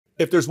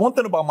if there's one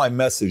thing about my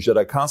message that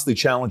I constantly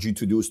challenge you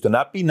to do is to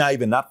not be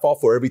naive and not fall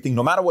for everything,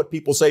 no matter what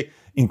people say,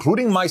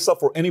 including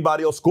myself or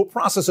anybody else. Go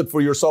process it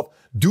for yourself.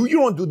 Do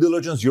your own due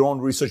diligence, your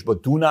own research,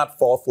 but do not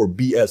fall for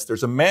BS.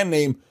 There's a man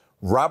named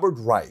Robert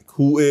Reich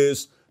who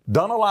is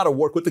done a lot of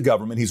work with the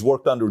government. He's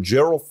worked under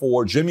Gerald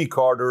Ford, Jimmy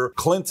Carter,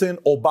 Clinton,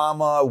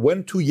 Obama,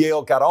 went to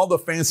Yale, got all the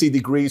fancy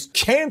degrees,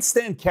 can't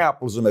stand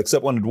capitalism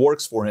except when it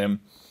works for him.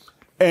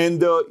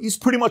 And he's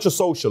pretty much a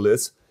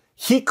socialist.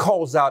 He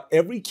calls out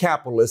every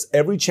capitalist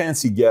every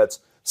chance he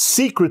gets.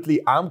 Secretly,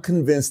 I'm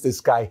convinced this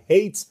guy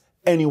hates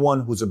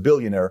anyone who's a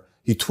billionaire.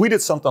 He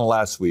tweeted something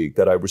last week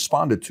that I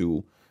responded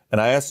to, and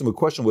I asked him a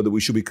question whether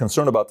we should be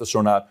concerned about this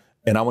or not,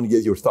 and I want to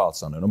get your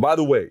thoughts on it. And by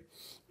the way,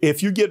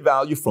 if you get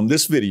value from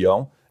this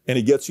video and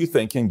it gets you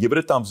thinking, give it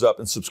a thumbs up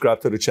and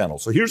subscribe to the channel.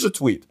 So here's a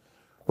tweet.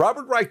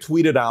 Robert Reich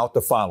tweeted out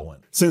the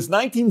following. Since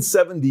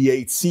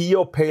 1978,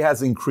 CEO pay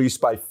has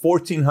increased by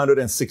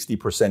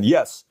 1,460%.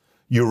 Yes,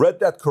 you read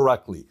that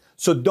correctly.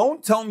 So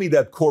don't tell me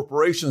that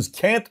corporations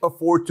can't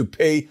afford to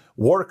pay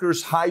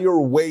workers higher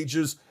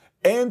wages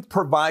and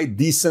provide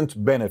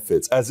decent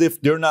benefits, as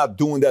if they're not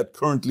doing that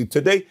currently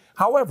today.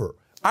 However,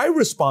 I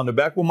responded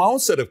back with my own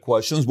set of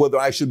questions, whether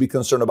I should be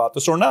concerned about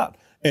this or not.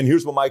 And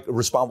here's what my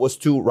response was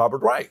to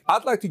Robert Reich.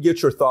 I'd like to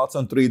get your thoughts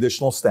on 3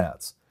 additional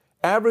stats.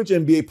 Average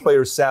NBA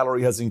player's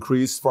salary has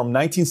increased from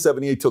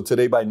 1978 till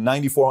today by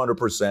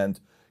 9,400%.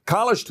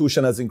 College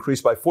tuition has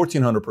increased by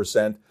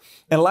 1,400%.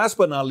 And last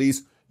but not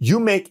least, you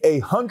make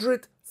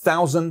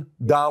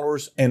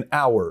 $100,000 an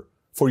hour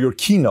for your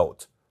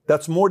keynote.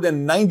 That's more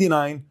than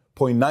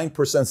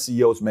 99.9%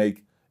 CEOs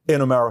make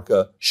in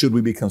America. Should we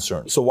be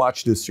concerned? So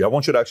watch this here. I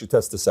want you to actually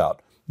test this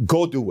out.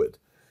 Go do it.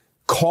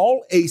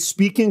 Call a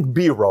speaking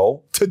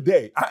bureau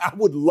today. I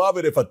would love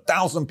it if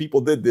 1,000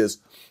 people did this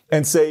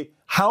and say,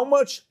 how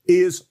much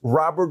is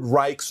Robert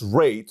Reich's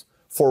rate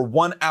for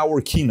 1 hour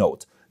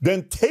keynote?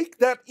 Then take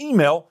that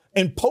email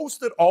and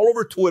post it all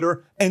over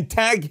Twitter and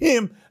tag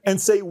him and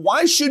say,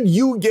 why should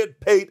you get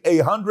paid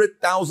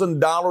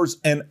 $100,000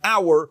 an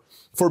hour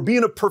for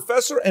being a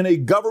professor and a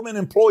government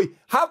employee?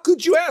 How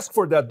could you ask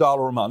for that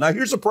dollar amount? Now,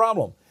 here's the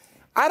problem.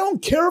 I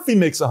don't care if he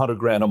makes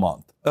 $100,000 a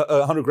month,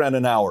 $100,000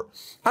 an hour.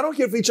 I don't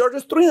care if he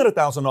charges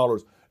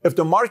 $300,000. If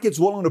the market's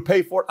willing to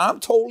pay for it, I'm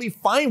totally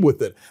fine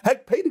with it.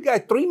 Heck, pay the guy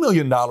 $3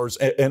 million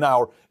an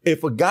hour.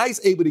 If a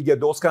guy's able to get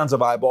those kinds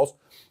of eyeballs,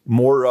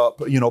 more,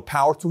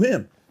 power to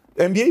him.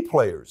 NBA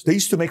players, they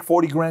used to make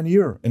 $40,000 a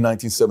year in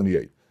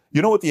 1978.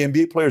 You know what the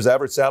NBA player's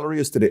average salary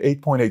is today?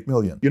 $8.8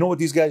 million. You know what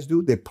these guys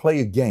do? They play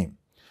a game.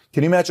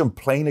 Can you imagine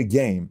playing a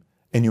game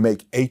and you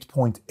make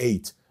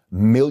 $8.8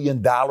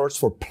 million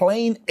for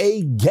playing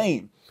a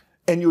game?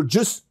 And you're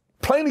just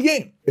playing a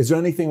game. Is there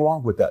anything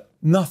wrong with that?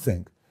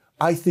 Nothing.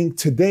 I think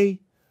today,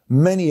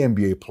 many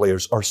NBA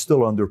players are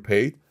still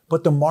underpaid,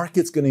 but the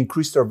market's going to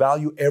increase their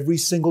value every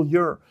single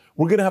year.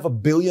 We're going to have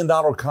 $1 billion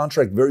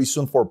contract very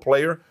soon for a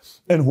player,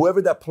 and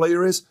whoever that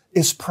player is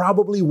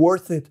probably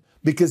worth it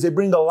because they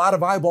bring a lot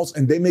of eyeballs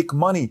and they make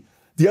money.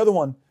 The other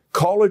one,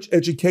 college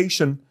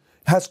education,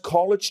 has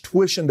college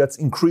tuition that's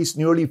increased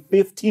nearly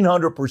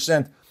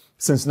 1,500%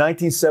 since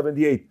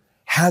 1978.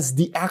 Has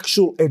the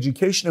actual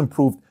education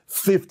improved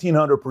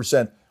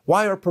 1,500%?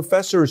 Why are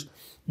professors,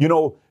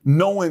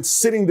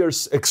 sitting there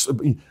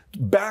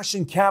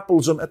bashing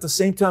capitalism at the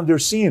same time they're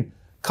seeing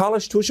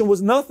college tuition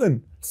was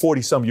nothing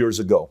 40-some years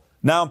ago?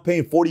 Now I'm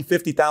paying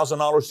 $40,000,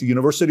 $50,000 to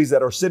universities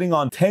that are sitting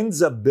on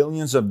tens of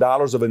billions of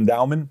dollars of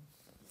endowment.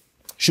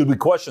 Should we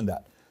question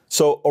that?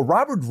 So a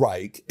Robert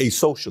Reich, a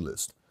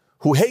socialist,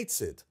 who hates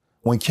it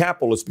when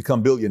capitalists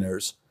become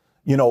billionaires,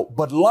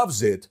 but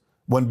loves it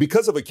when,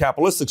 because of a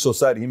capitalistic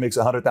society, he makes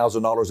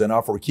 $100,000 an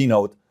hour for a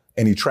keynote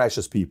and he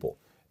trashes people.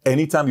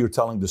 Anytime you're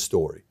telling the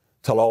story,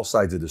 tell all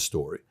sides of the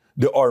story.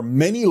 There are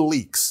many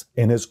leaks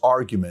in his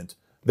argument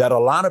that a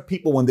lot of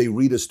people, when they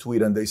read his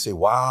tweet and they say,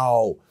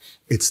 wow,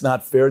 it's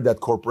not fair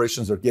that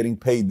corporations are getting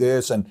paid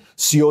this and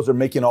CEOs are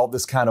making all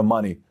this kind of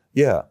money.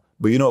 Yeah,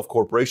 but if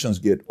corporations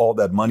get all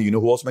that money, you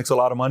know who else makes a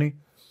lot of money?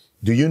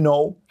 Do you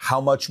know how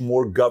much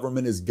more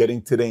government is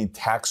getting today in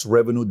tax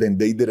revenue than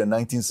they did in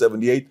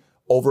 1978?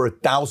 Over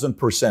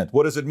 1,000%.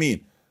 What does it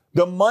mean?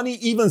 The money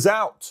evens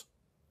out.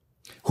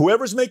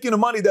 Whoever's making the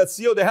money, that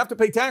CEO, they have to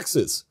pay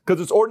taxes because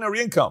it's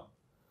ordinary income.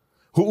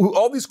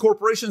 All these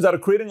corporations that are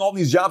creating all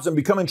these jobs and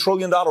becoming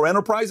trillion-dollar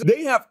enterprises,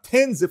 they have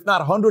tens, if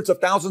not hundreds of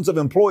thousands of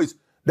employees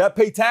that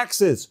pay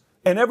taxes.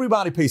 And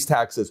everybody pays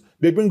taxes.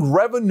 They bring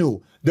revenue.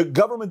 The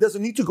government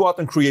doesn't need to go out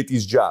and create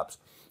these jobs.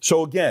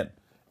 So again,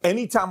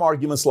 anytime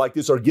arguments like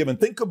this are given,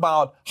 think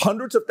about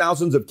hundreds of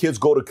thousands of kids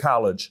go to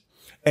college.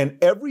 And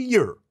every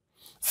year,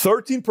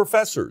 13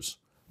 professors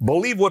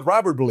believe what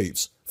Robert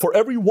believes. For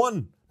every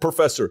one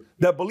professor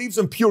that believes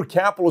in pure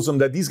capitalism,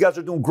 that these guys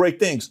are doing great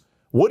things,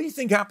 what do you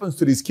think happens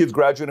to these kids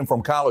graduating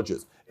from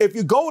colleges? If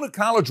you go to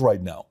college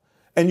right now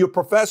and your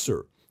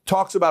professor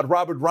talks about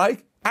Robert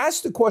Reich,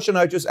 ask the question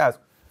I just asked.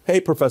 Hey,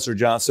 Professor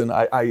Johnson,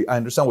 I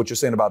understand what you're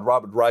saying about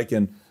Robert Reich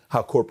and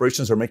how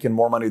corporations are making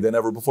more money than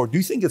ever before. Do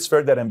you think it's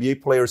fair that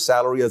NBA players'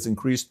 salary has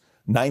increased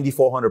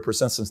 9,400%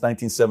 since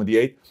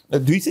 1978.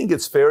 Do you think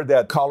it's fair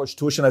that college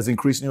tuition has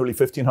increased nearly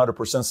 1,500%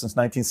 since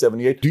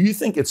 1978? Do you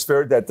think it's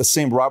fair that the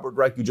same Robert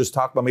Reich you just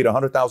talked about made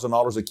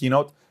 $100,000 a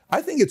keynote?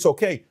 I think it's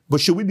okay,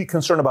 but should we be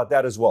concerned about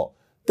that as well?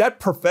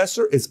 That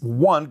professor is,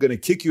 one, going to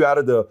kick you out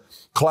of the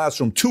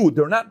classroom. Two,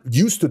 they're not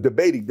used to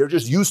debating. They're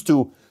just used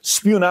to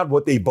spewing out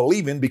what they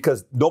believe in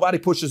because nobody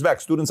pushes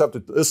back. Students have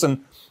to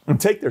listen and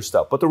take their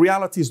stuff. But the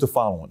reality is the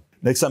following.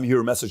 Next time you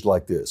hear a message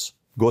like this,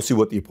 go see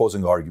what the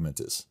opposing argument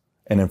is.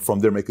 And then from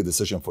there, make a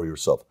decision for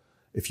yourself.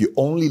 If you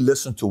only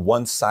listen to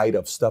one side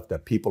of stuff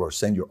that people are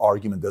saying, your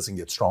argument doesn't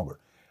get stronger.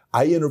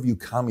 I interview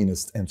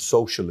communists and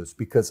socialists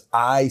because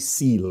I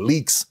see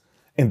leaks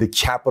in the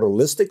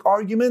capitalistic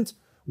argument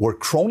where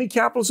crony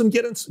capitalism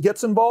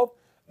gets involved.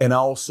 And I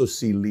also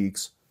see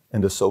leaks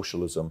in the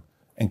socialism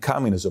and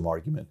communism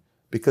argument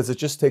because it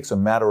just takes a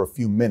matter of a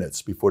few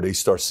minutes before they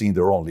start seeing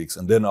their own leaks.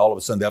 And then all of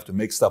a sudden they have to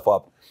make stuff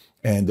up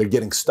and they're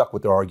getting stuck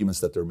with their arguments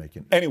that they're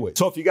making. Anyway,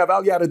 so if you got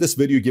value out of this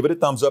video, give it a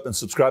thumbs up and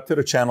subscribe to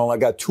the channel. I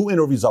got 2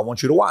 interviews I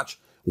want you to watch.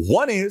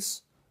 One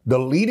is the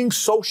leading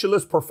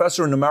socialist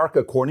professor in America,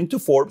 according to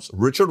Forbes,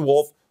 Richard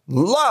Wolff.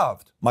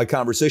 Loved my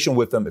conversation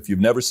with him. If you've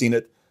never seen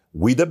it,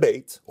 we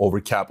debate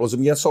over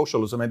capitalism against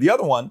socialism. And the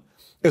other one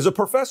is a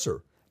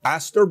professor,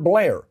 Astor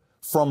Blair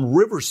from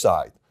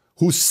Riverside,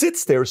 who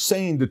sits there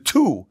saying the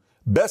 2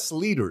 best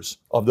leaders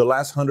of the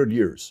last 100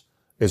 years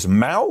is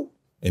Mao,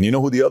 and you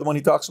know who the other one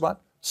he talks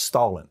about?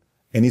 Stalin.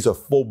 And he's a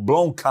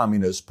full-blown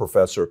communist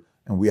professor,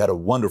 and we had a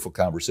wonderful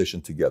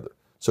conversation together.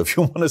 So if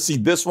you want to see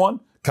this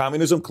one,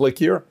 communism, click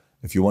here.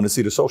 If you want to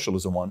see the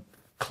socialism one,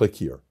 click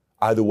here.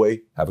 Either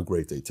way, have a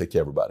great day. Take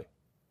care, everybody.